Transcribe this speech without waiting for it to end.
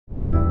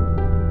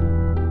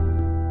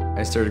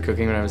I started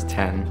cooking when I was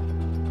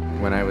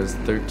 10. When I was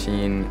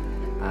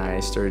 13, I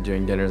started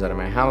doing dinners out of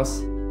my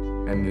house.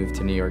 I moved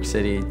to New York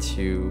City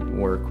to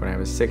work when I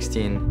was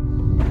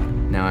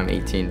 16. Now I'm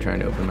 18,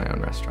 trying to open my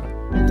own restaurant.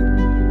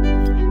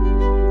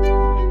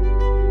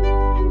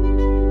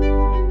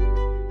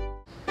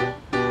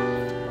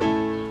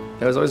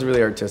 I was always a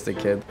really artistic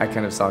kid. I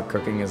kind of saw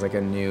cooking as like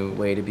a new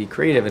way to be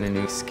creative and a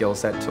new skill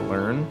set to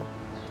learn.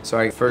 So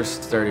I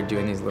first started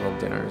doing these little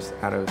dinners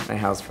out of my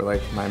house for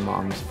like my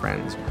mom's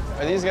friends.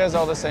 Are these guys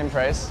all the same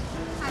price?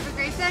 Have a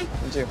great day.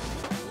 You too.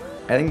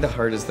 I think the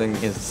hardest thing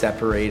is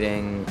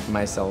separating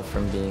myself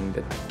from being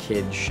the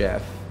kid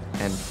chef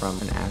and from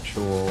an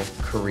actual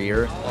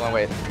career. Hold on,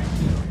 wait.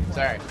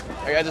 Sorry,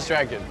 I got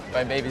distracted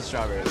by baby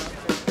strawberries.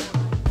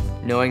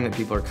 Knowing that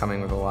people are coming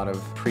with a lot of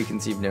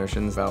preconceived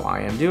notions about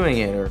why I'm doing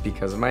it or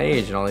because of my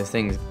age and all these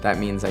things, that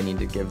means I need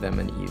to give them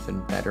an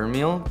even better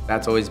meal.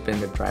 That's always been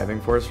the driving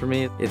force for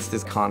me. It's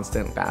this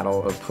constant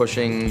battle of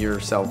pushing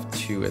yourself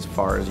to as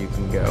far as you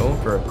can go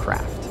for a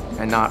craft.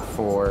 And not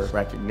for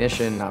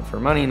recognition, not for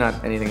money,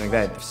 not anything like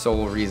that. The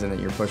sole reason that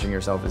you're pushing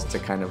yourself is to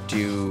kind of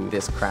do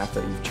this craft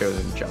that you've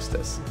chosen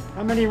justice.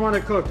 How many you want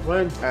to cook,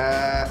 Glenn?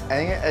 I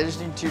think I just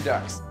need 2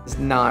 ducks. It's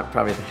not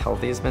probably the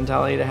healthiest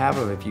mentality to have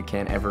of if you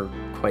can't ever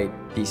quite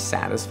be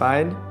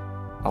satisfied.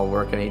 I'll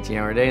work an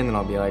 18-hour day and then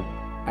I'll be like,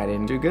 I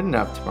didn't do good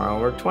enough. Tomorrow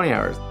I'll work 20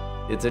 hours.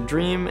 It's a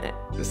dream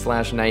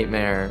 /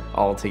 nightmare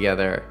all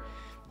together,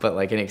 but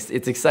like it's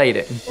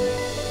exciting.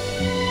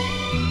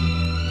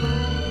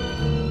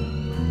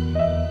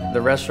 The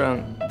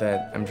restaurant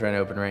that I'm trying to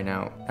open right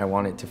now, I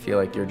want it to feel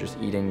like you're just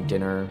eating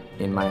dinner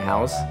in my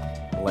house,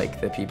 like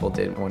the people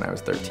did when I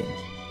was 13.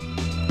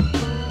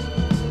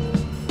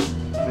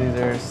 These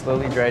are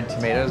slowly dried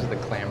tomatoes with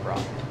a clam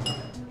broth.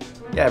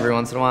 Yeah, every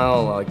once in a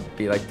while I'll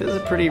be like, this is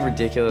a pretty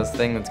ridiculous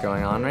thing that's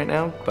going on right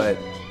now, but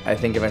I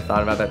think if I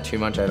thought about that too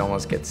much, I'd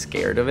almost get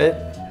scared of it.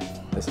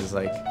 This is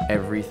like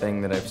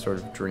everything that I've sort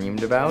of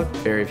dreamed about.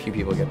 Very few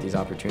people get these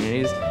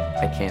opportunities.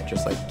 I can't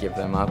just like give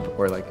them up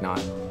or like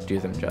not do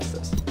them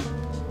justice.